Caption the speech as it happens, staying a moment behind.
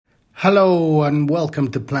Hello and welcome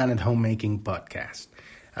to Planet Homemaking Podcast.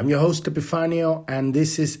 I'm your host Epifanio and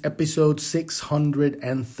this is episode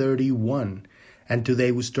 631. And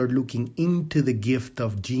today we start looking into the gift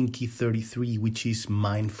of Gene Key 33, which is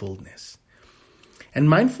mindfulness. And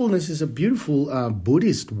mindfulness is a beautiful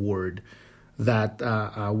Buddhist word that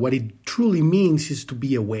what it truly means is to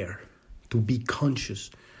be aware, to be conscious.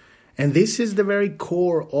 And this is the very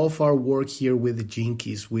core of our work here with the Gene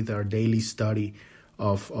Keys, with our daily study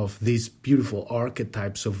of these beautiful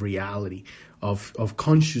archetypes of reality, of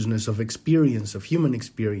consciousness, of experience, of human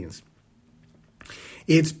experience.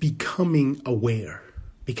 It's becoming aware.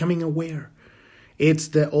 It's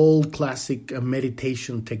the old classic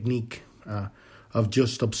meditation technique of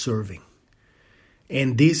just observing.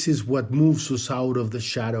 And this is what moves us out of the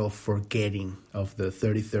shadow of forgetting of the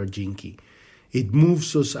 33rd Gene Key. It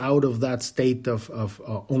moves us out of that state of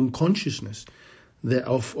unconsciousness,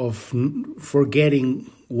 of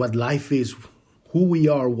forgetting what life is, who we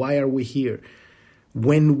are, why are we here.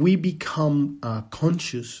 When we become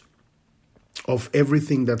conscious of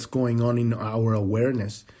everything that's going on in our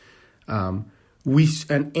awareness, we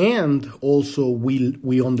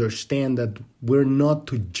understand that we're not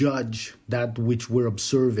to judge that which we're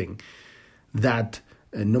observing. That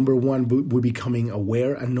number one, we're becoming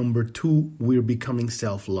aware, and number two, we're becoming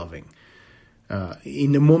self-loving.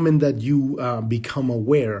 In the moment that you become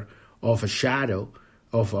aware of a shadow,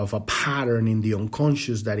 of a pattern in the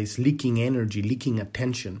unconscious that is leaking energy, leaking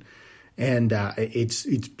attention, and it's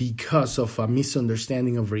because of a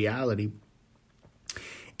misunderstanding of reality.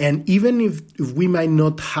 And even if we might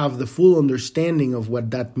not have the full understanding of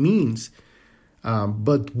what that means,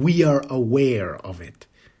 but we are aware of it.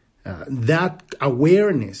 That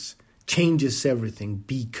awareness changes everything,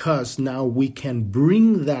 because now we can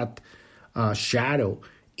bring that shadow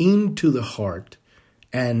into the heart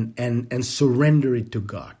and surrender it to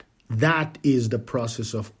God. That is the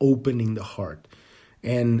process of opening the heart.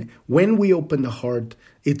 And when we open the heart,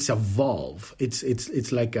 it's a valve.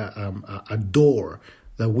 It's like a door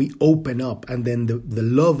that we open up, and then the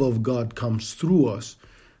love of God comes through us.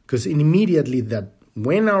 Because immediately that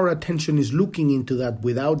when our attention is looking into that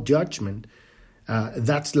without judgment,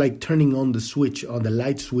 that's like turning on the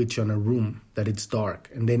light switch on a room that it's dark.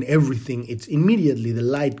 And then it's immediately the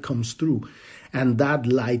light comes through. And that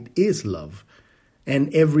light is love.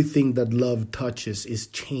 And everything that love touches is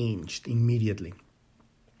changed immediately.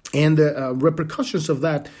 And the repercussions of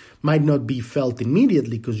that might not be felt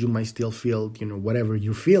immediately, because you might still feel, whatever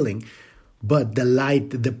you're feeling. But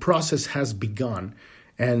the process has begun.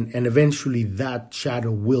 And eventually that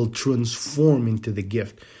shadow will transform into the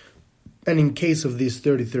gift. And in case of this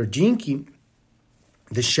 33rd Gene Key,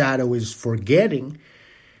 the shadow is forgetting.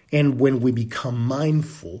 And when we become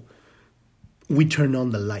mindful, we turn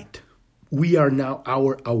on the light. We are now,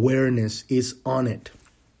 our awareness is on it.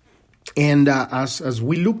 And as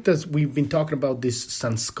we've been talking about these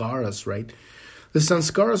sanskaras, right? The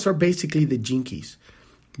sanskaras are basically the Gene Keys.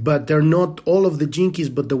 But they're not all of the Gene Keys,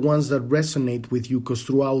 but the ones that resonate with you, because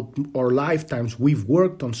throughout our lifetimes, we've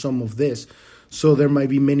worked on some of this. So there might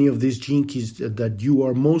be many of these Gene Keys that you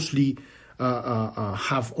are mostly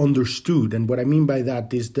have understood. And what I mean by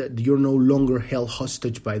that is that you're no longer held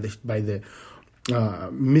hostage by the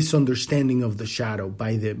misunderstanding of the shadow,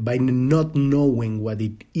 by not knowing what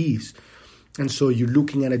it is. And so you're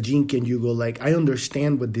looking at a Gene Key and you go like, I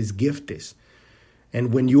understand what this gift is.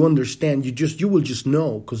 And when you understand, you will just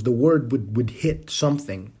know, because the word would hit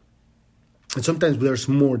something. And sometimes there's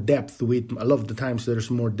more depth to it. A lot of the times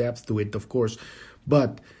there's more depth to it, of course.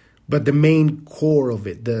 But the main core of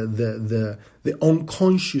it, the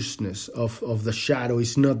unconsciousness of the shadow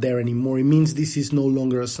is not there anymore. It means this is no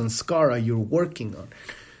longer a sanskara you're working on.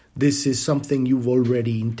 This is something you've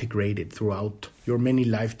already integrated throughout your many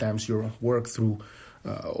lifetimes, your work through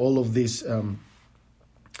all of these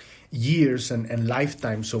years and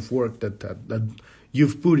lifetimes of work that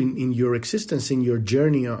you've put in your existence, in your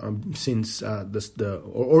journey since the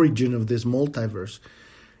origin of this multiverse.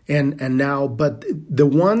 And now, but the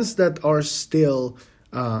ones that are still,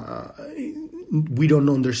 we don't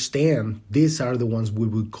understand, these are the ones we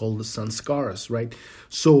would call the sanskaras, right?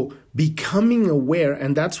 So becoming aware,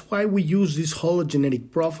 and that's why we use this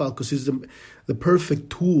hologenetic profile, because it's the perfect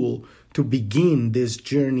tool to begin this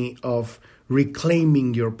journey of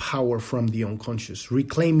reclaiming your power from the unconscious,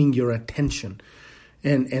 reclaiming your attention.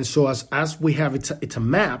 And so as we have, it's a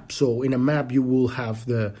map. So in a map, you will have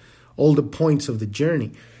all the points of the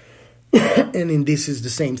journey. And in this is the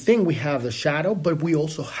same thing. We have the shadow, but we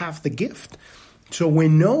also have the gift. So we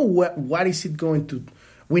know what is it going to,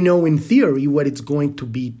 we know in theory what it's going to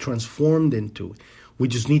be transformed into. We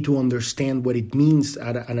just need to understand what it means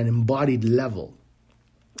at an embodied level.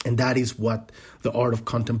 And that is what the art of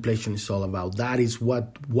contemplation is all about. That is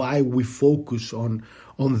why we focus on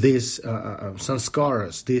this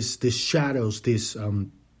sanskaras, these shadows, these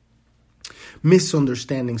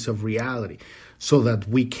misunderstandings of reality, so that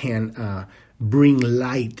we can bring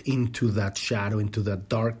light into that shadow, into that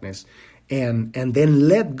darkness, and then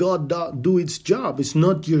let God do its job. It's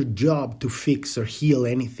not your job to fix or heal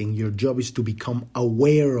anything. Your job is to become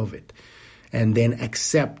aware of it, and then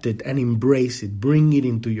accept it and embrace it, bring it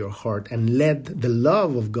into your heart, and let the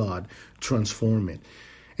love of God transform it.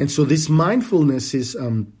 And so this mindfulness is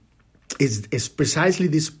precisely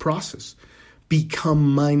this process.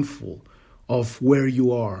 Become mindful of where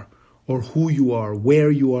you are, or who you are, where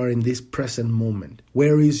you are in this present moment.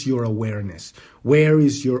 Where is your awareness? Where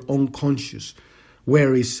is your unconscious?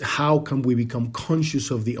 How can we become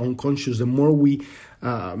conscious of the unconscious? The more we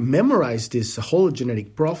memorize this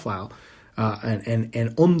hologenetic profile,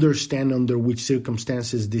 and understand under which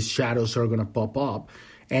circumstances these shadows are going to pop up,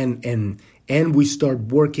 and we start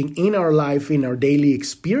working in our life, in our daily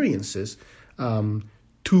experiences,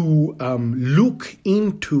 to look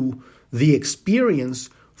into the experience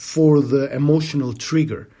for the emotional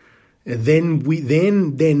trigger. Then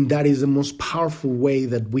that is the most powerful way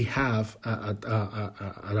that we have at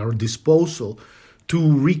our disposal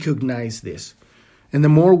to recognize this. And the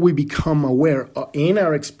more we become aware in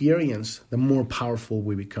our experience, the more powerful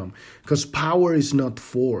we become. Because power is not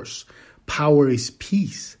force. Power is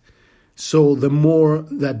peace. So the more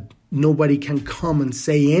that nobody can come and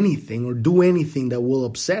say anything or do anything that will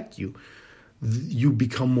upset you, you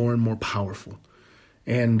become more and more powerful.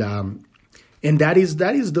 And that is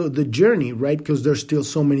the journey, right? Because there's still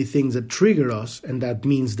so many things that trigger us, and that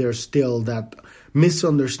means there's still that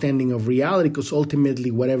misunderstanding of reality, because ultimately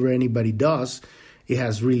whatever anybody does, it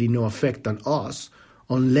has really no effect on us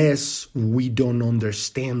unless we don't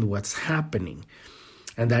understand what's happening.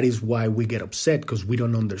 And that is why we get upset, because we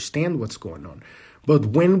don't understand what's going on. But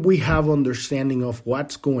when we have understanding of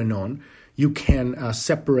what's going on, you can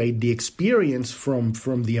separate the experience from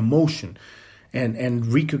the emotion, and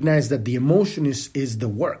recognize that the emotion is the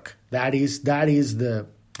work. That is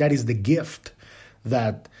the gift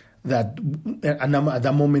that at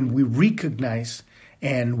that moment we recognize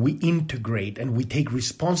and we integrate and we take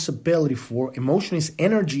responsibility for. Emotion is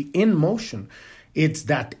energy in motion. It's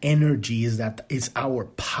that energy, is our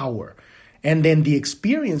power. And then the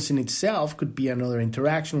experience in itself could be another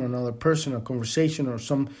interaction or another person or conversation or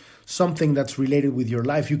something that's related with your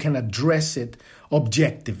life. You can address it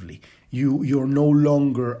objectively. You're no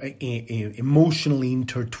longer emotionally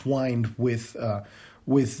intertwined with the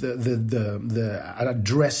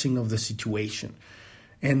addressing of the situation.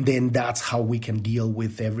 And then that's how we can deal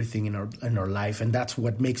with everything in our life. And that's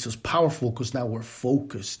what makes us powerful, because now we're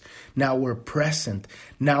focused. Now we're present.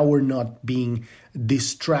 Now we're not being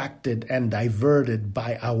distracted and diverted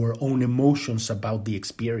by our own emotions about the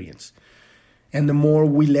experience. And the more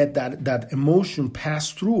we let that emotion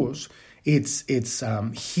pass through us, it's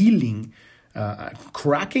healing,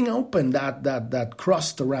 cracking open that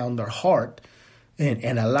crust around our heart,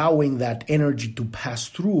 and allowing that energy to pass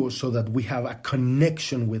through us so that we have a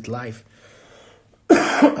connection with life.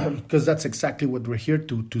 Because that's exactly what we're here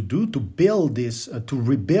to do, to build this, to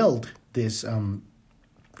rebuild this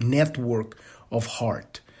network of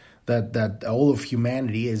heart that all of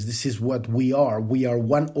humanity is. This is what we are. We are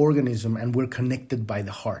one organism, and we're connected by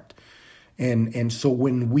the heart. And so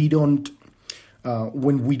when we go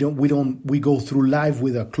through life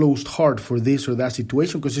with a closed heart for this or that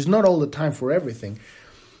situation, because it's not all the time for everything.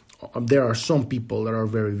 There are some people that are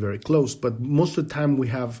very, very close, but most of the time we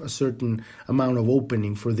have a certain amount of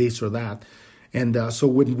opening for this or that. And so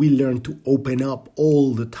when we learn to open up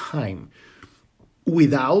all the time,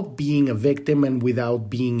 without being a victim and without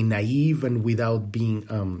being naive and without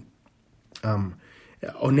being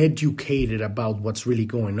uneducated about what's really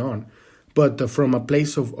going on, but from a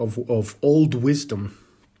place of old wisdom,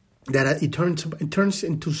 that it turns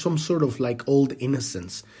into some sort of like old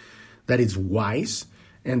innocence, that is wise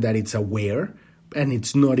and that it's aware, and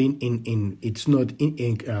it's not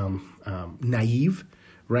naive,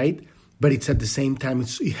 right? But it's at the same time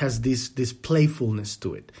it has this playfulness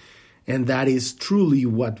to it, and that is truly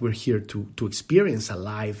what we're here to experience: a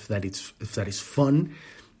life that is fun,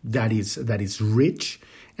 that is rich.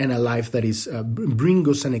 And a life that is bring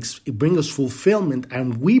us fulfillment,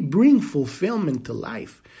 and we bring fulfillment to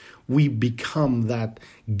life. We become that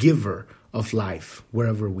giver of life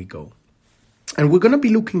wherever we go. And we're going to be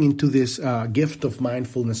looking into this gift of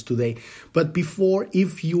mindfulness today. But before,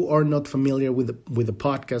 if you are not familiar with the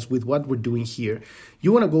podcast, with what we're doing here,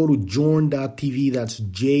 you want to go to journ.tv. That's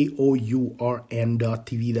JOURN.tv.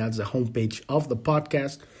 That's the homepage of the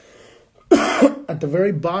podcast. At the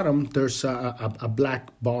very bottom, there's a black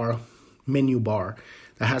menu bar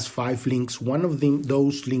that has 5 links. One of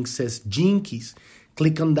those links says Gene Keys.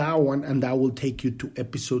 Click on that one, and that will take you to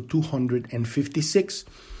episode 256.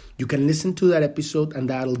 You can listen to that episode, and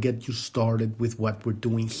that'll get you started with what we're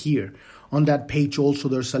doing here. On that page also,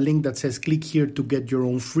 there's a link that says click here to get your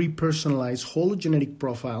own free personalized hologenetic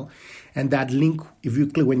profile. And that link,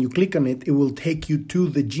 when you click on it, it will take you to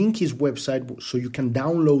the Gene Keys website so you can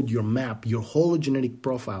download your map, your hologenetic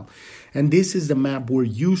profile. And this is the map we're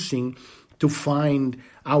using to find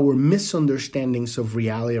our misunderstandings of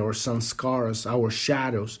reality, our sanskaras, our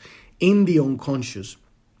shadows in the unconscious,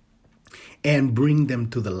 and bring them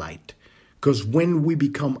to the light. Because when we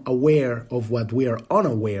become aware of what we are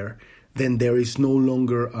unaware, then there is no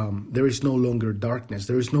longer darkness.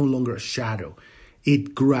 There is no longer a shadow.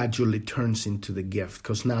 It gradually turns into the gift,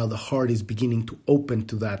 because now the heart is beginning to open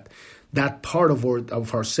to that part of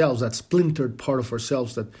ourselves, that splintered part of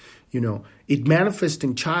ourselves that, it manifests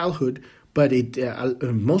in childhood, but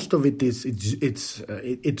most of it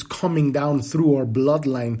it's coming down through our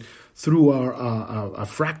bloodline, through our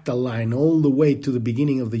fractal line, all the way to the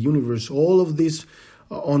beginning of the universe. All of these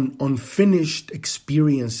unfinished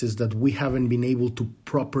experiences that we haven't been able to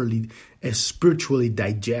properly spiritually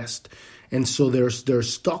digest, and so they're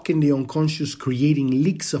stuck in the unconscious, creating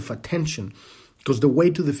leaks of attention. Because the way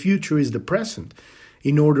to the future is the present.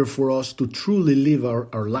 In order for us to truly live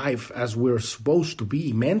our life as we're supposed to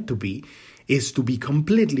be, meant to be, is to be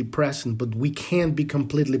completely present. But we can't be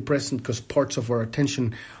completely present because parts of our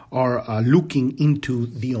attention are looking into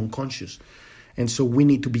the unconscious. And so we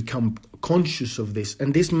need to become conscious of this.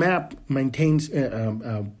 And this map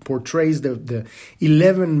portrays the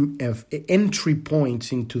 11 entry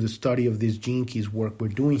points into the study of this Gene Keys work we're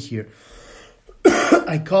doing here.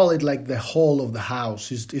 I call it like the hall of the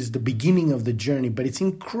house, is the beginning of the journey, but it's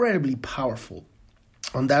incredibly powerful.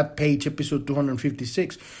 On that page, episode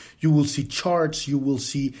 256, you will see charts, you will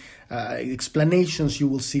see explanations, you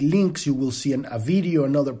will see links, you will see a video,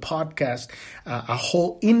 another podcast, a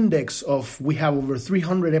whole index we have over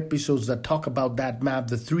 300 episodes that talk about that map,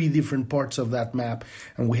 the 3 different parts of that map,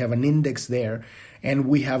 and we have an index there. And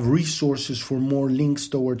we have resources for more links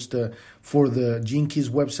for the Gene Keys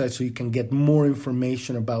website, so you can get more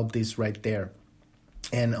information about this right there.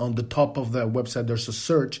 And on the top of the website, there's a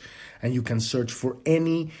search, and you can search for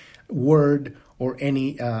any word or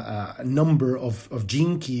any number of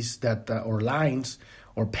Gene Keys or lines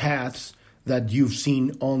or paths that you've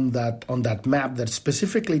seen on that map that's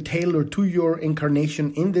specifically tailored to your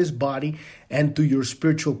incarnation in this body and to your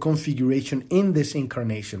spiritual configuration in this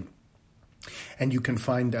incarnation. And you can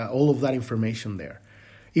find all of that information there.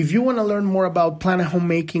 If you want to learn more about Planet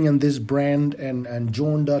Homemaking and this brand and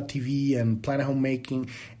Journ.tv and Planet Homemaking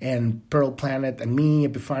and Pearl Planet and me,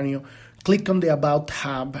 Epifanio, click on the About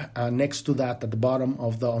tab next to that at the bottom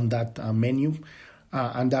on that menu.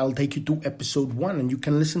 And that'll take you to episode 1. And you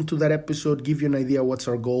can listen to that episode, give you an idea what's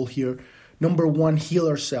our goal here. Number 1, heal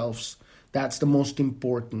ourselves. That's the most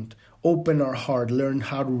important. Open our heart, learn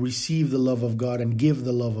how to receive the love of God and give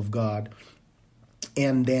the love of God.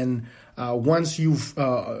 And then once you've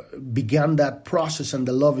begun that process and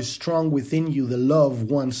the love is strong within you, the love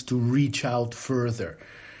wants to reach out further.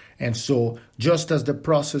 And so just as the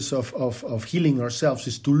process of healing ourselves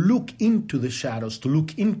is to look into the shadows, to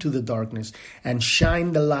look into the darkness and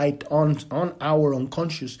shine the light on our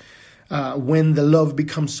unconscious, when the love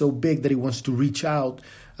becomes so big that it wants to reach out,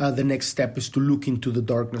 the next step is to look into the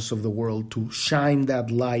darkness of the world, to shine that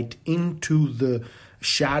light into the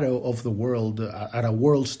shadow of the world at a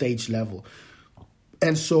world stage level.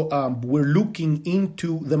 And so we're looking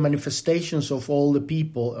into the manifestations of all the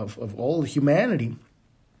people, of all humanity,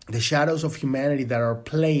 the shadows of humanity that are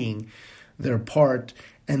playing their part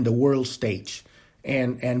in the world stage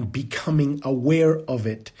and becoming aware of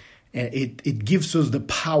it. And it gives us the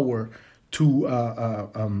power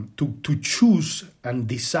to choose and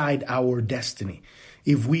decide our destiny.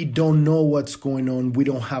 If we don't know what's going on, we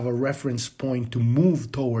don't have a reference point to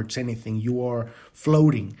move towards anything. You are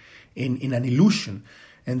floating in an illusion.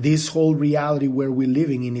 And this whole reality where we're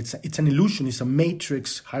living in, it's an illusion. It's a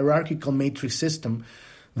matrix, hierarchical matrix system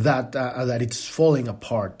that it's falling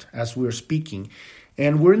apart as we're speaking.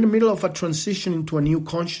 And we're in the middle of a transition into a new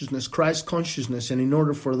consciousness, Christ consciousness. And in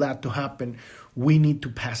order for that to happen, we need to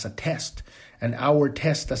pass a test. And our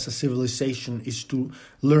test as a civilization is to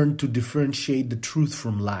learn to differentiate the truth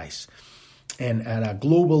from lies. and at a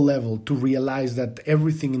global level to realize that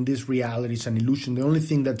everything in this reality is an illusion. The only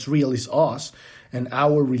thing that's real is us and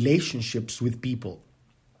our relationships with people.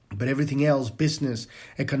 But everything else, business,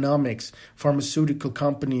 economics, pharmaceutical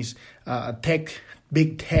companies,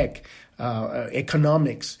 big tech,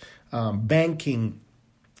 economics, banking,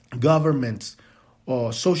 governments,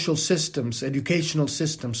 social systems, educational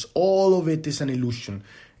systems, all of it is an illusion.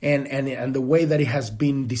 And the way that it has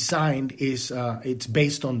been designed is it's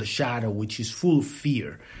based on the shadow, which is full of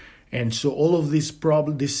fear. And so all of these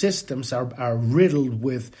systems are riddled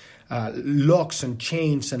with locks and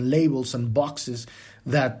chains and labels and boxes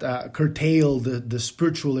that curtail the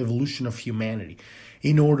spiritual evolution of humanity.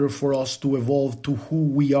 In order for us to evolve to who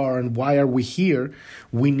we are and why are we here,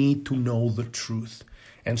 we need to know the truth.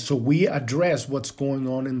 And so we address what's going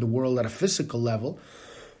on in the world at a physical level.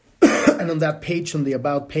 And on that page, on the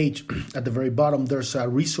About page, at the very bottom, there's a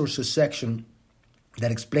resources section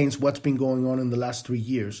that explains what's been going on in the last 3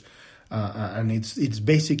 years. And it's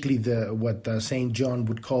basically what St. John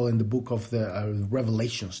would call in the book of the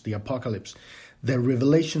Revelations, the Apocalypse. The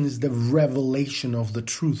revelation is the revelation of the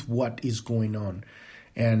truth, what is going on.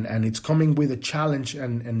 And it's coming with a challenge,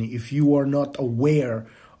 and if you are not aware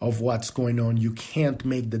of what's going on, you can't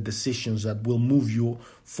make the decisions that will move you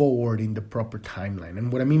forward in the proper timeline.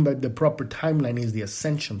 And what I mean by the proper timeline is the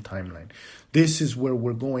ascension timeline. This is where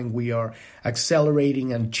we're going. We are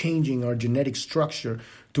accelerating and changing our genetic structure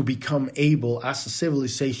to become able, as a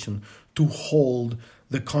civilization, to hold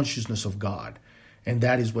the consciousness of God. And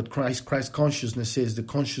that is what Christ consciousness is, the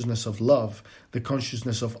consciousness of love, the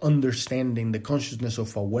consciousness of understanding, the consciousness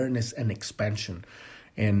of awareness and expansion.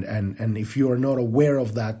 And if you are not aware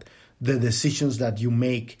of that, the decisions that you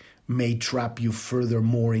make may trap you further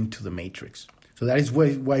more into the matrix. So that is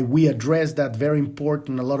why we address that, very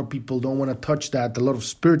important. A lot of people don't want to touch that. A lot of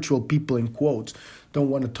spiritual people, in quotes, don't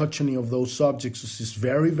want to touch any of those subjects. It's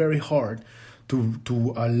very, very hard to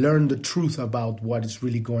learn the truth about what is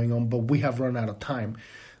really going on. But we have run out of time.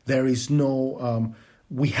 There is no,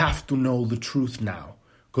 we have to know the truth now,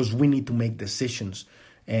 because we need to make decisions.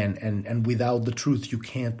 And without the truth, you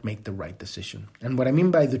can't make the right decision. And what I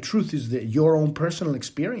mean by the truth is that your own personal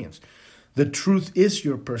experience. The truth is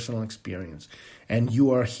your personal experience. And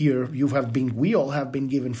you are here, we all have been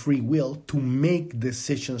given free will to make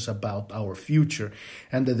decisions about our future.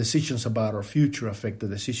 And the decisions about our future affect the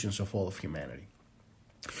decisions of all of humanity.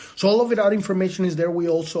 So all of our information is there. We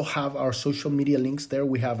also have our social media links there.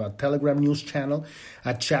 We have a Telegram news channel,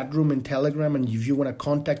 a chat room in Telegram, and if you want to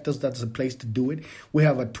contact us, that's the place to do it. We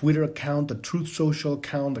have a Twitter account, a Truth Social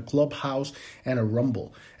account, a Clubhouse, and a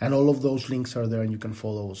Rumble. And all of those links are there, and you can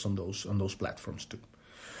follow us on those platforms too.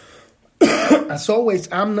 As always,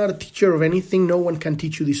 I'm not a teacher of anything. No one can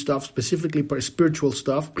teach you this stuff, specifically for spiritual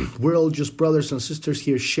stuff. We're all just brothers and sisters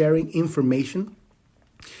here sharing information.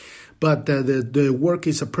 But the work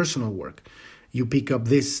is a personal work. You pick up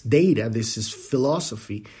this data, this is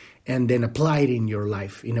philosophy, and then apply it in your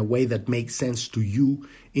life in a way that makes sense to you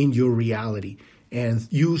in your reality. And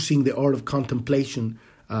using the art of contemplation,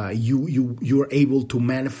 you are able to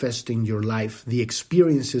manifest in your life the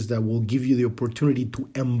experiences that will give you the opportunity to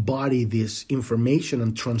embody this information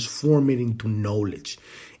and transform it into knowledge,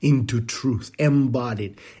 into truth,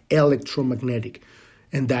 embodied, electromagnetic.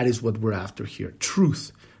 And that is what we're after here,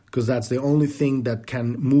 truth. Because that's the only thing that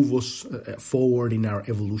can move us forward in our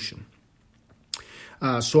evolution.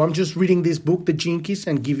 So I'm just reading this book, The Gene Keys,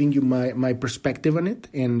 and giving you my perspective on it.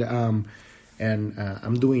 And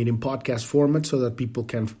I'm doing it in podcast format so that people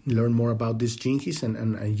can learn more about these gene keys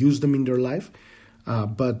and use them in their life.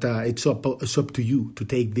 But it's up to you to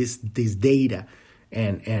take this data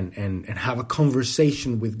and have a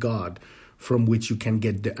conversation with God from which you can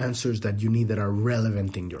get the answers that you need that are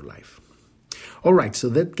relevant in your life. All right, so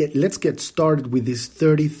let's get started with this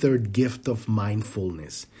 33rd gift of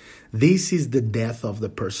mindfulness. This is the death of the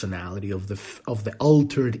personality, of the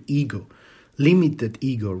altered ego, limited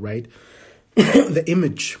ego, right? The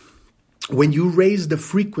image. When you raise the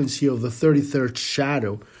frequency of the 33rd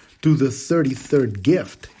shadow to the 33rd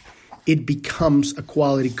gift, it becomes a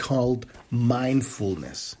quality called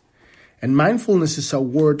mindfulness. And mindfulness is a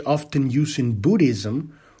word often used in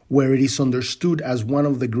Buddhism, where it is understood as one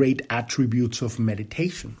of the great attributes of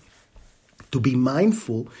meditation. To be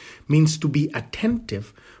mindful means to be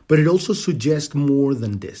attentive, but it also suggests more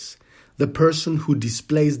than this. The person who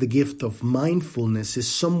displays the gift of mindfulness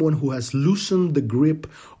is someone who has loosened the grip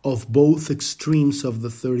of both extremes of the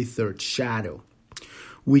 33rd shadow,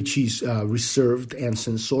 which is reserved and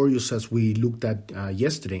censorious, as we looked at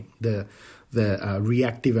yesterday, the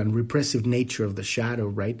reactive and repressive nature of the shadow,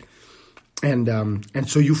 right? And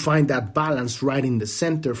so you find that balance right in the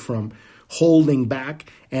center, from holding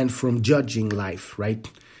back and from judging life, right?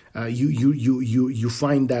 You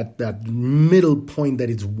find that middle point that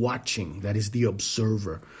is watching, that is the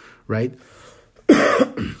observer, right?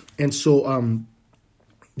 And so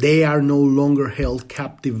they are no longer held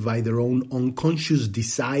captive by their own unconscious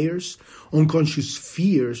desires, unconscious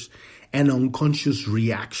fears, and unconscious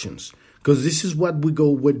reactions. Because this is what we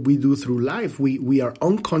do through life. We are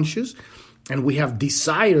unconscious, and we have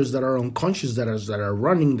desires that are unconscious that are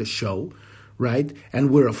running the show, right?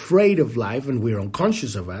 And we're afraid of life, and we're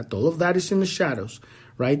unconscious of that. All of that is in the shadows,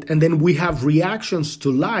 right? And then we have reactions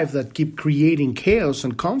to life that keep creating chaos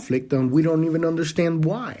and conflict, and we don't even understand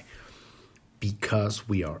why. Because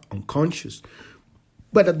we are unconscious.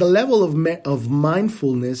 But at the level of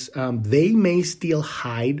mindfulness, they may still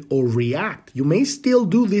hide or react. You may still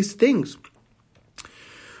do these things.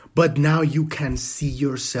 But now you can see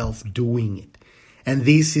yourself doing it. And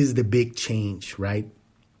this is the big change, right?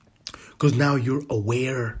 Because now you're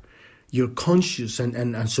aware, you're conscious,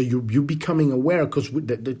 and so you're becoming aware, because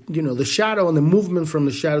the shadow and the movement from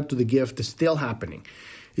the shadow to the gift is still happening.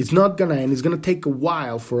 It's not gonna end. It's gonna take a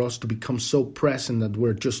while for us to become so present that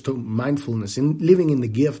we're just mindfulness and living in the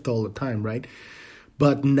gift all the time, right?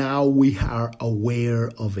 But now we are aware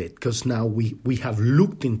of it, because now we have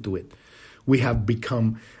looked into it. We have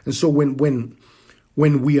become, and so when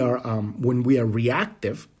we are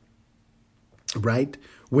reactive, right?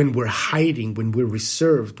 When we're hiding, when we're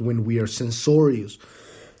reserved, when we are censorious,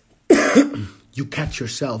 you catch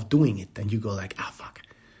yourself doing it, and you go like, fuck,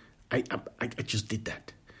 I just did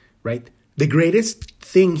that. Right? The greatest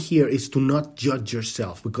thing here is to not judge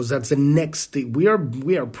yourself, because that's the next thing. We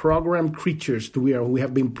are programmed creatures. We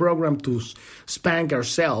have been programmed to spank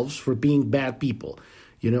ourselves for being bad people,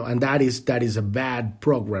 and that is a bad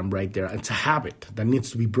program right there. It's a habit that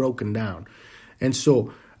needs to be broken down. And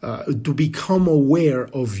so to become aware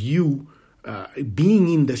of you being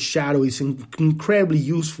in the shadow is an incredibly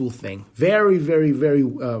useful thing. Very, very, very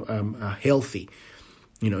healthy.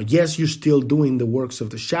 Yes, you're still doing the works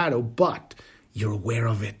of the shadow, but you're aware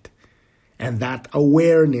of it. And that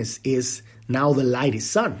awareness is now the light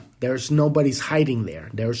is on. Nobody's hiding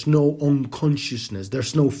there. There's no unconsciousness.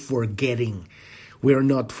 There's no forgetting. We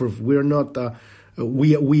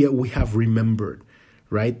have remembered,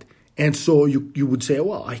 right? And so you would say,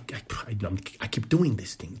 well, I keep doing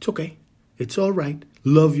this thing. It's okay. It's all right.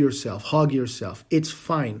 Love yourself. Hug yourself. It's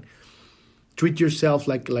fine. Treat yourself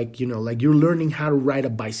like you're learning how to ride a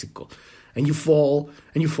bicycle, and you fall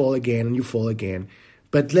again, and you fall again.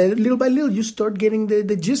 But little by little, you start getting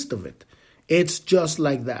the gist of it. It's just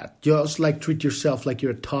like that. Just like treat yourself like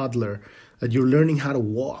you're a toddler, that you're learning how to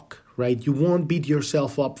walk, right? You won't beat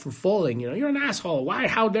yourself up for falling. You're an asshole. Why?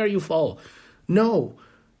 How dare you fall? No,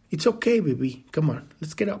 it's okay, baby. Come on,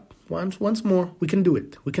 let's get up. Once more, we can do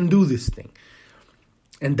it. We can do this thing.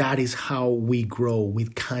 And that is how we grow,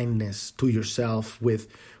 with kindness to yourself, with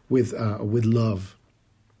love,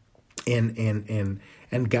 and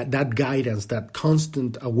that guidance, that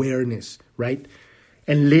constant awareness, right?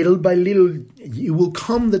 And little by little, it will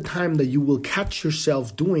come the time that you will catch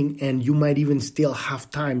yourself doing, and you might even still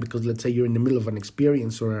have time, because let's say you're in the middle of an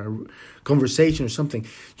experience or a conversation or something,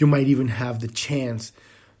 you might even have the chance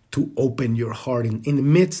to open your heart in the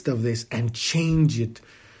midst of this and change it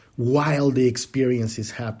while the experience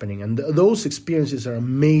is happening. And those experiences are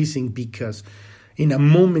amazing, because in a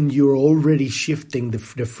moment you're already shifting the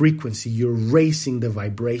frequency, you're raising the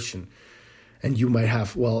vibration. And you might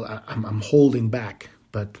have, I'm holding back,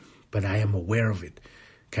 but I am aware of it.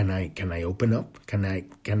 Can I open up? Can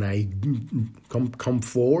I come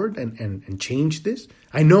forward and change this?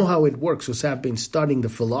 I know how it works, because I've been studying the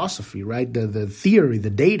philosophy, right? The theory,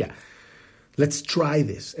 the data. Let's try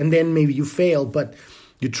this. And then maybe you fail, but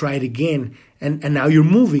you try it again, and now you're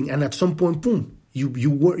moving, and at some point, boom,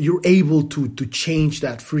 you're able to change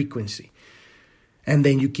that frequency. And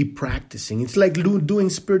then you keep practicing. It's like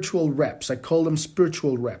doing spiritual reps. I call them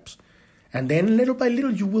spiritual reps. And then little by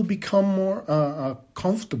little, you will become more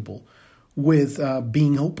comfortable with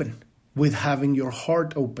being open, with having your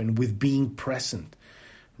heart open, with being present,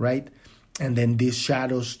 right? And then these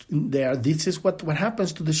shadows there, this is what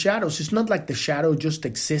happens to the shadows. It's not like the shadow just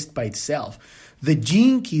exists by itself. The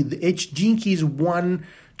gene key, each gene key is one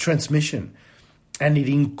transmission. And it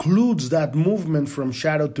includes that movement from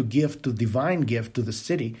shadow to gift to divine gift to the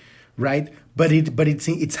city, right? But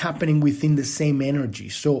it's happening within the same energy.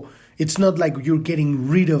 So it's not like you're getting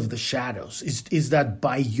rid of the shadows. It's that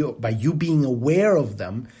by you being aware of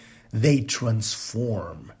them, they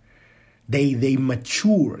transform. They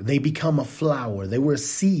mature. They become a flower. They were a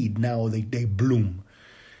seed. Now they bloom.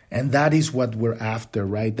 And that is what we're after,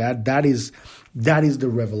 right? That is the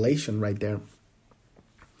revelation right there.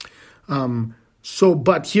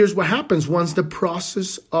 But here's what happens once the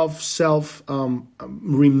process of self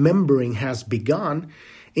remembering has begun.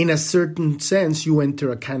 In a certain sense, you enter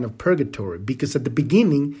a kind of purgatory, because at the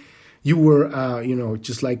beginning, you were,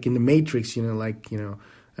 just like in the Matrix,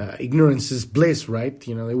 ignorance is bliss, right?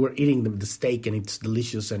 They were eating the steak and it's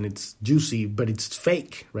delicious and it's juicy, but it's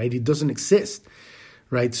fake, right? It doesn't exist,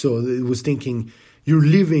 right? So it was thinking you're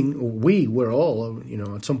living, we were all,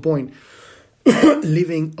 at some point,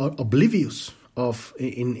 living oblivious of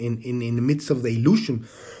in the midst of the illusion.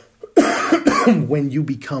 When you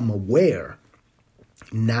become aware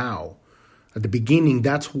now, at the beginning,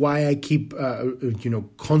 that's why I keep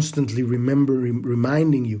constantly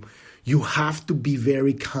reminding you, you have to be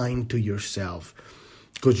very kind to yourself,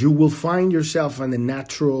 because you will find yourself, and the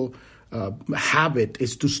natural habit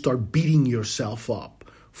is to start beating yourself up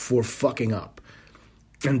for fucking up,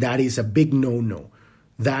 and that is a big no-no.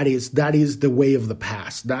 That is the way of the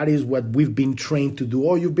past. That is what we've been trained to do.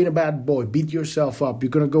 Oh, you've been a bad boy. Beat yourself up.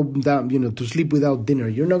 You're gonna go down, to sleep without dinner.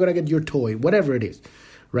 You're not gonna get your toy. Whatever it is,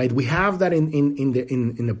 right? We have that in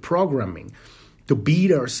the programming to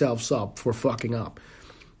beat ourselves up for fucking up.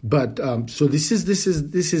 But so this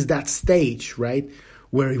is that stage, right,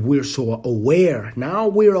 where we're so aware. Now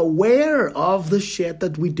we're aware of the shit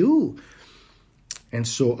that we do. And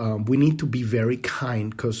so we need to be very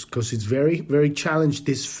kind, because it's very, very challenged,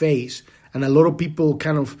 this phase. And a lot of people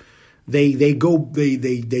kind of, they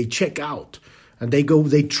check out, and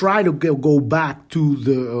they try to go back to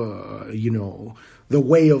the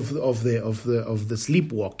way of the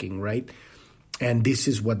sleepwalking, right? And this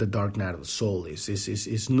is what the dark night of the soul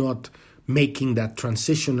is not making that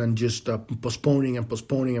transition and just postponing, and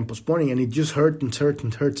it just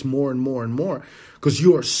hurts more and more and more, because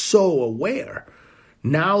you are so aware.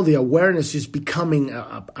 Now the awareness is becoming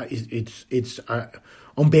it's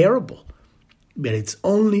unbearable, but it's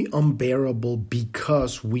only unbearable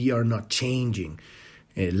because we are not changing.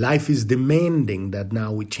 Life is demanding that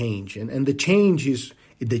now we change, and the change is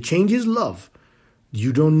love.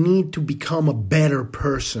 You don't need to become a better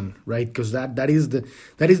person, right? Because that is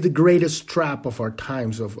the greatest trap of our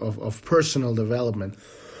times of personal development.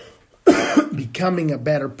 Becoming a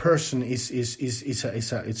better person is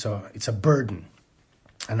a burden.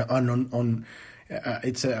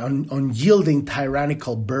 It's an unyielding,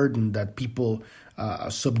 tyrannical burden that people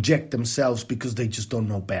subject themselves because they just don't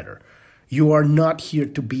know better. You are not here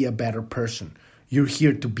to be a better person. You're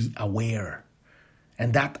here to be aware.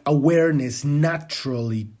 And that awareness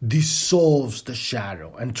naturally dissolves the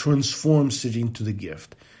shadow and transforms it into the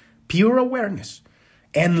gift. Pure awareness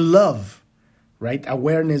and love, right?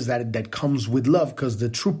 Awareness that comes with love, because the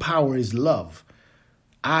true power is love.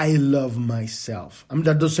 I love myself.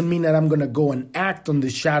 That doesn't mean that I'm going to go and act on the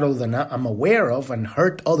shadow that I'm aware of and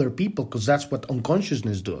hurt other people, because that's what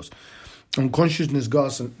unconsciousness does. Unconsciousness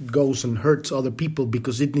goes and hurts other people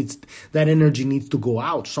because that energy needs to go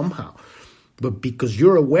out somehow. But because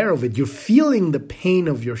you're aware of it, you're feeling the pain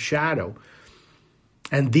of your shadow.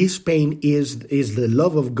 And this pain is the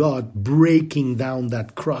love of God breaking down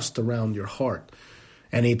that crust around your heart.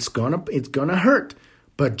 And it's gonna hurt.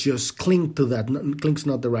 But just cling to that. Cling's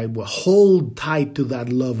not the right word. Hold tight to that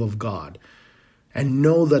love of God. And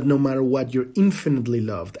know that no matter what, you're infinitely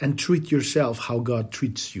loved. And treat yourself how God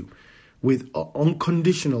treats you, with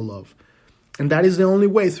unconditional love. And that is the only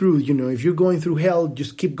way through. If you're going through hell,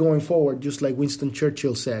 just keep going forward. Just like Winston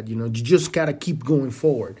Churchill said, you just got to keep going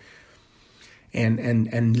forward.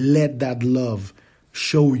 And let that love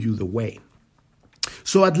show you the way.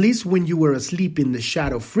 So at least when you were asleep in the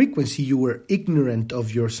shadow frequency, you were ignorant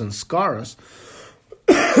of your sanskaras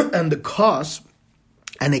and the cause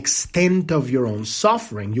and extent of your own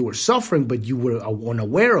suffering. You were suffering, but you were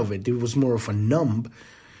unaware of it. It was more of a numb.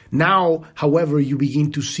 Now, however, you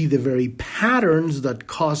begin to see the very patterns that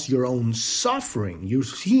cause your own suffering. You're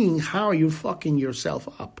seeing how you're fucking yourself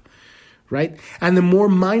up, right? And the more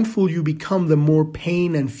mindful you become, the more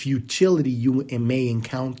pain and futility you may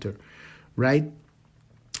encounter, right?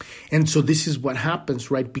 And so this is what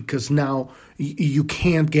happens, right? Because now you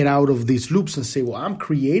can't get out of these loops and say, well, I'm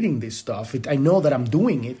creating this stuff. I know that I'm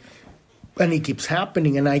doing it, and it keeps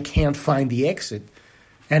happening, and I can't find the exit.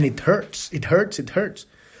 And it hurts. It hurts.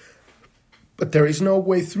 But there is no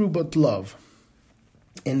way through but love.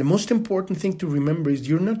 And the most important thing to remember is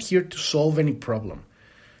you're not here to solve any problem.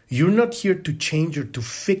 You're not here to change or to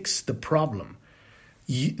fix the problem.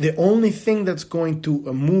 The only thing that's going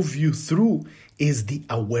to move you through is the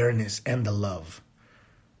awareness and the love.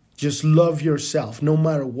 Just love yourself no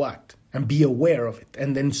matter what, and be aware of it,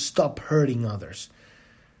 and then stop hurting others.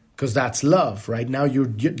 because that's love, right? Now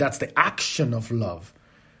that's the action of love.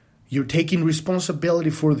 You're taking responsibility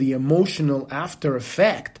for the emotional after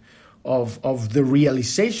effect of the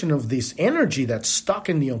realization of this energy that's stuck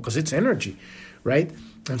in the, because it's energy, right?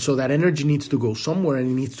 And so that energy needs to go somewhere, and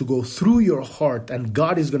it needs to go through your heart, and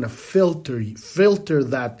God is going to filter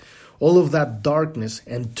that, all of that darkness,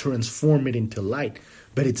 and transform it into light.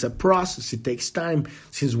 But it's a process. It takes time.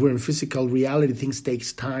 Since we're in physical reality, things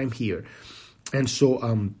takes time here. And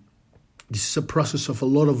so this is a process of a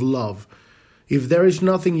lot of love. If there is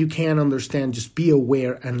nothing you can't understand, just be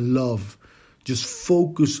aware and love. Just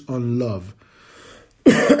focus on love.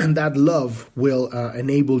 And that love will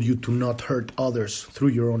enable you to not hurt others through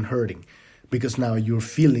your own hurting, because now you're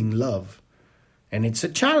feeling love. And it's a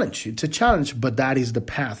challenge. It's a challenge, but that is the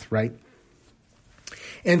path, right?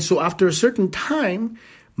 And so after a certain time,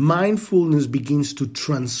 mindfulness begins to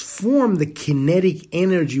transform the kinetic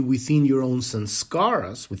energy within your own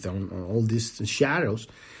sanskaras, within all these shadows,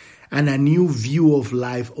 and a new view of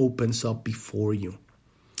life opens up before you.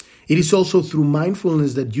 It is also through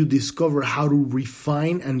mindfulness that you discover how to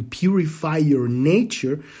refine and purify your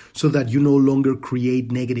nature so that you no longer create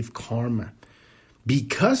negative karma.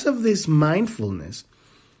 Because of this mindfulness,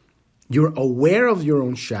 you're aware of your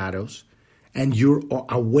own shadows, and you're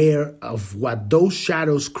aware of what those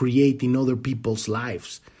shadows create in other people's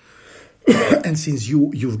lives. And since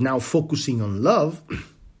you're now focusing on love,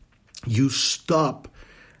 you stop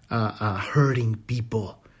hurting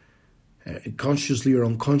people. Consciously or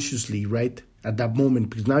unconsciously, right? At that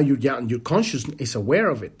moment, because now your conscious is aware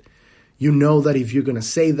of it. You know that if you're going to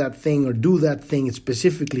say that thing or do that thing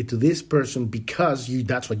specifically to this person because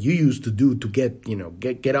that's what you used to do to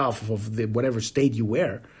get off of the whatever state you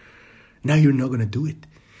were, now you're not going to do it.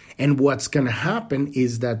 And what's going to happen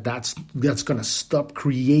is that's going to stop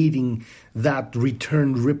creating that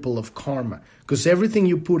return ripple of karma, because everything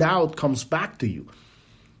you put out comes back to you,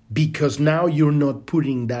 because now you're not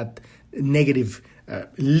putting that negative,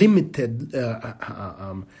 limited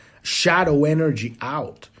shadow energy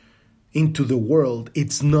out into the world.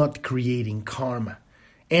 It's not creating karma.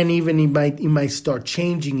 And even it might start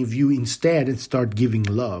changing if you instead start giving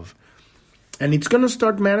love. And it's going to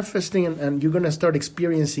start manifesting, and you're going to start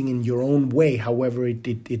experiencing in your own way, however it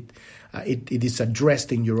is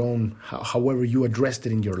addressed in your own, however you addressed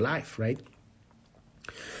it in your life, right?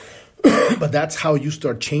 But that's how you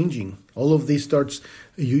start changing. All of this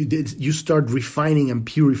you start refining and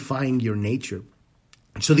purifying your nature.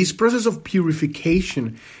 So this process of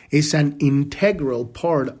purification is an integral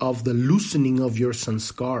part of the loosening of your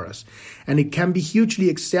sanskaras, and it can be hugely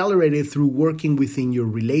accelerated through working within your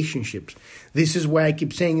relationships. This is why I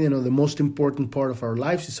keep saying, the most important part of our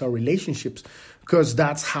lives is our relationships, because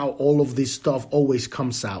that's how all of this stuff always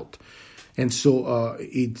comes out. And so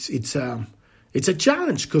it's a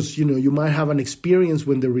challenge, because you might have an experience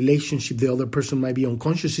when the relationship, the other person might be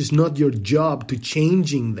unconscious. It's not your job to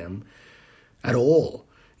changing them at all.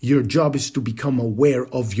 Your job is to become aware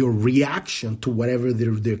of your reaction to whatever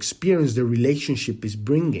the experience, the relationship is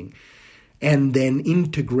bringing, and then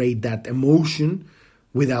integrate that emotion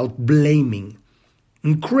without blaming.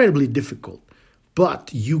 Incredibly difficult,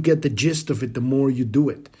 but you get the gist of it the more you do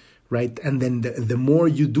it, right? And then the more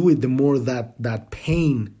you do it, the more that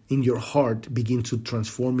pain in your heart begins to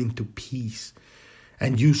transform into peace.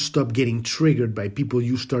 And you stop getting triggered by people.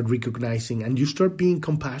 You start recognizing, and you start being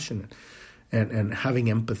compassionate and having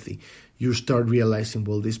empathy. You start realizing,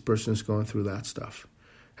 well, this person's going through that stuff.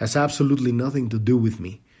 Has absolutely nothing to do with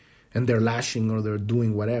me. And they're lashing or they're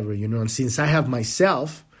doing whatever, And since I have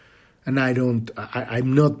myself, and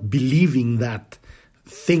I'm not believing that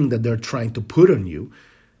thing that they're trying to put on you,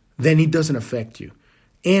 then it doesn't affect you.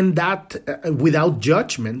 And that, without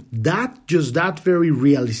judgment, that very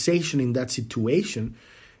realization in that situation,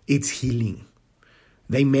 it's healing.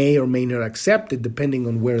 They may or may not accept it depending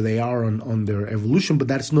on where they are on their evolution, but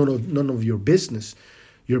that's none of your business.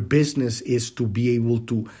 Your business is to be able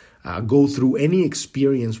to go through any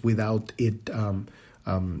experience without it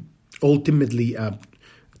ultimately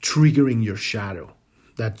triggering your shadow,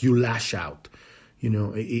 that you lash out.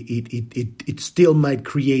 It still might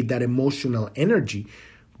create that emotional energy,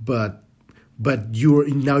 but you're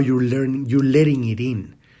letting it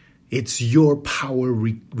in. It's your power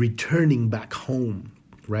returning back home,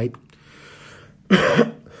 right?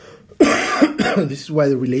 This is why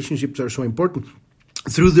the relationships are so important.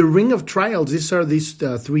 Through the ring of trials, these are these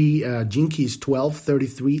three jinkies, 12,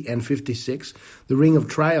 33, and 56. The ring of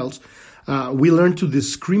trials, we learn to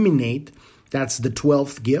discriminate, that's the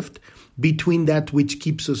 12th gift, between that which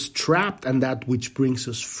keeps us trapped and that which brings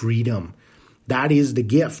us freedom. That is the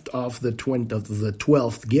gift of the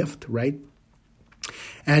 12th gift, right?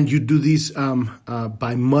 And you do this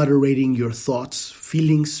by moderating your thoughts,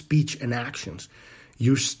 feelings, speech, and actions.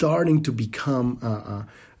 You're starting to become,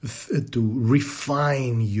 to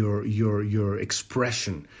refine your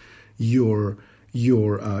expression, your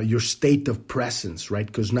state of presence, right?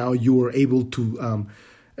 Because now you are able to,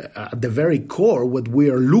 at the very core, what we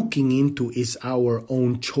are looking into is our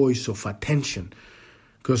own choice of attention.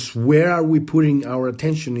 Because where are we putting our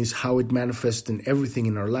attention is how it manifests in everything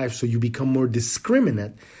in our life. So you become more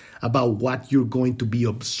discriminate about what you're going to be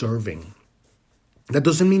observing. That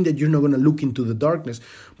doesn't mean that you're not going to look into the darkness,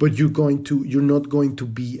 but you're not going to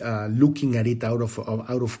be looking at it out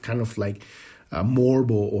of kind of like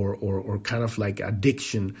morbo or kind of like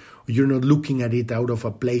addiction. You're not looking at it out of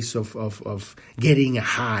a place of getting a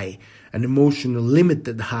high, an emotional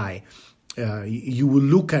limited high. You will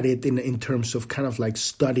look at it in terms of kind of like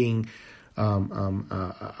studying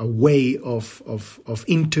a way of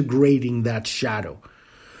integrating that shadow.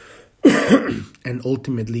 And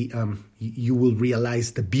ultimately, you will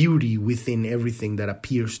realize the beauty within everything that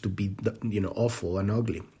appears to be, awful and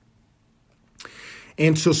ugly.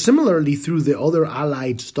 And so similarly, through the other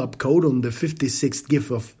allied stop codon, the 56th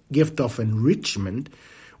gift of enrichment,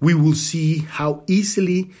 we will see how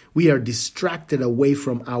easily we are distracted away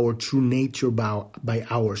from our true nature by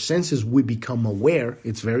our senses. We become aware.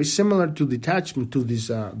 It's very similar to detachment, to this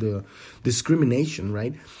the discrimination,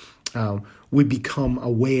 right? We become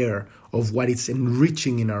aware of what is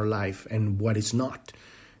enriching in our life and what is not,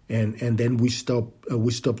 and then we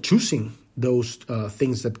stop choosing those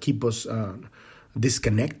things that keep us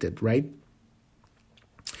disconnected, right?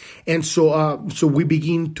 And so we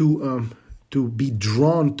begin to be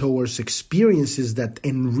drawn towards experiences that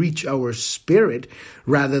enrich our spirit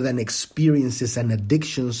rather than experiences and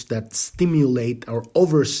addictions that stimulate or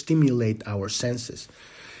overstimulate our senses.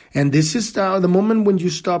 And this is the moment when you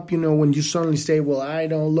stop, when you suddenly say, well, I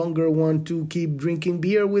no longer want to keep drinking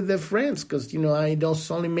beer with the friends because,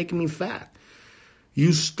 it's only making me fat.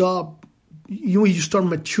 You stop, you start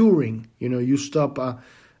maturing, you stop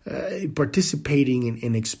participating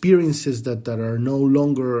in experiences that are no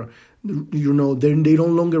longer, they no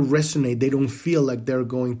longer resonate. They don't feel like they're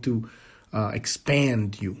going to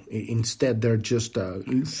expand you. Instead, they're just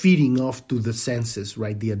feeding off to the senses,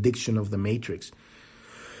 right? The addiction of the matrix.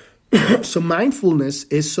 So mindfulness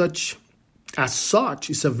is a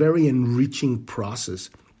very enriching process.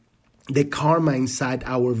 The karma inside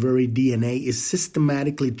our very DNA is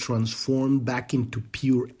systematically transformed back into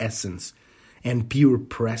pure essence and pure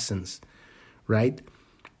presence, right?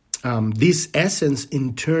 This essence,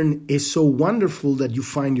 in turn, is so wonderful that you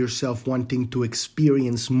find yourself wanting to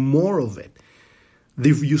experience more of it.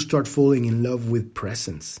 You start falling in love with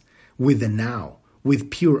presence, with the now, with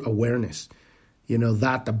pure awareness.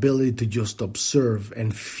 That ability to just observe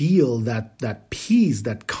and feel that peace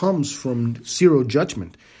that comes from zero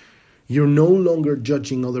judgment. You're no longer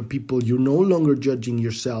judging other people. You're no longer judging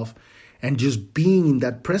yourself. And just being in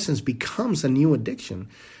that presence becomes a new addiction.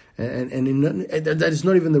 And that is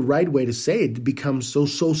not even the right way to say it. It becomes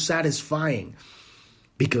so satisfying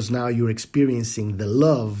because now you're experiencing the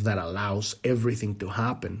love that allows everything to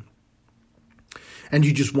happen. And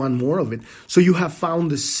you just want more of it. So you have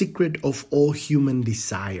found the secret of all human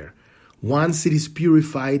desire. Once it is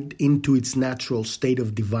purified into its natural state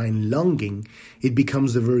of divine longing, it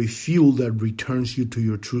becomes the very fuel that returns you to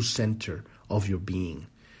your true center of your being.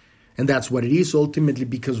 And that's what it is ultimately,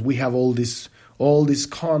 because we have all this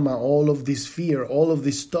karma, all of this fear, all of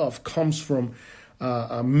this stuff comes from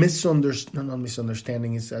dilutions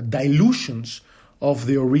of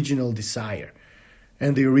the original desire.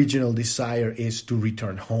 And the original desire is to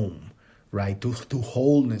return home, right? To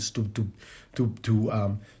wholeness, to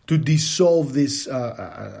dissolve this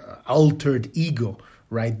altered ego,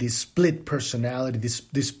 right? This split personality,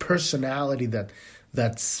 this personality that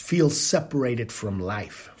feels separated from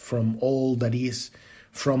life, from all that is,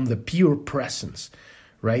 from the pure presence,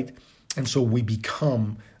 right? And so we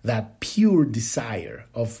become that pure desire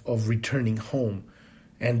of returning home.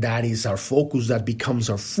 And that is our focus, that becomes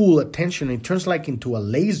our full attention. It turns like into a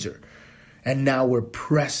laser. And now we're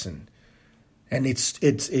present. And it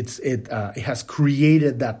has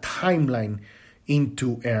created that timeline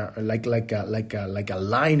into like a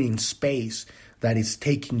line in space that is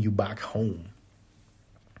taking you back home.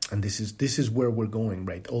 And this is where we're going,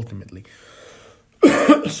 right, ultimately.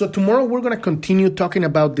 So tomorrow we're going to continue talking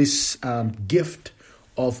about this gift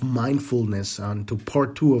of mindfulness, and to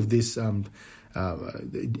part 2 of this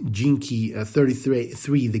Gene Key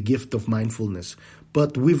 33, the gift of mindfulness.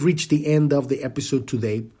 But we've reached the end of the episode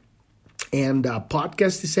today. And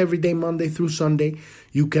podcast is every day, Monday through Sunday.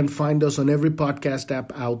 You can find us on every podcast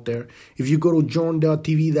app out there. If you go to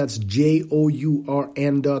journ.tv, that's JOURN.tv,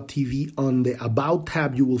 on the About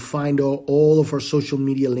tab, you will find all of our social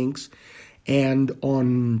media links. And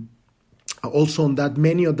also on that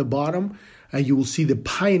menu at the bottom, you will see the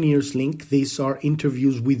Pioneers link. These are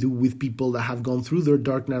interviews we do with people that have gone through their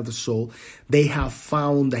dark night of the soul. They have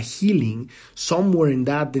found a healing somewhere in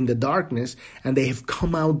the darkness, and they have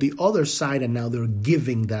come out the other side, and now they're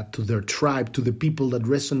giving that to their tribe, to the people that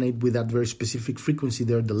resonate with that very specific frequency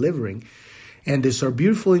they're delivering. And these are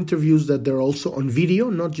beautiful interviews that they're also on video,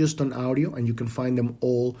 not just on audio, and you can find them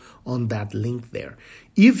all on that link there.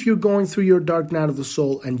 If you're going through your dark night of the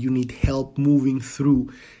soul and you need help moving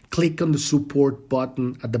through, click on the support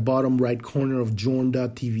button at the bottom right corner of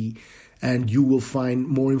journ.tv, and you will find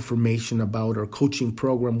more information about our coaching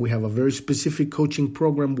program. We have a very specific coaching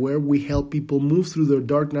program where we help people move through their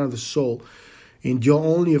dark night of the soul in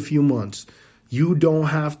only a few months. You don't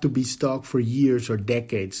have to be stuck for years or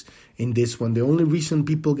decades in this one. The only reason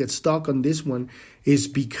people get stuck on this one is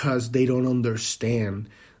because they don't understand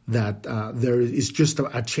that there is just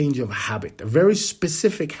a change of habit, a very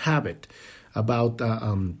specific habit about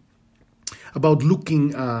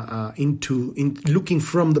looking looking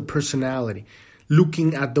from the personality,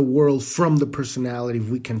 looking at the world from the personality. If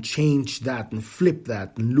we can change that and flip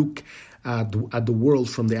that and look at the world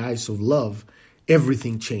from the eyes of love,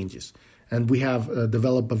 everything changes. And we have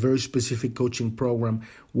developed a very specific coaching program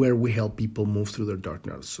where we help people move through their dark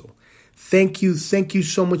night of the soul. Thank you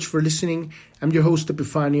so much for listening. I'm your host,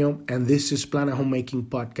 Epifanio, and this is Planet Homemaking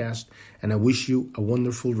Podcast, and I wish you a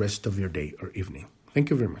wonderful rest of your day or evening.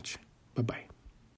 Thank you very much. Bye-bye.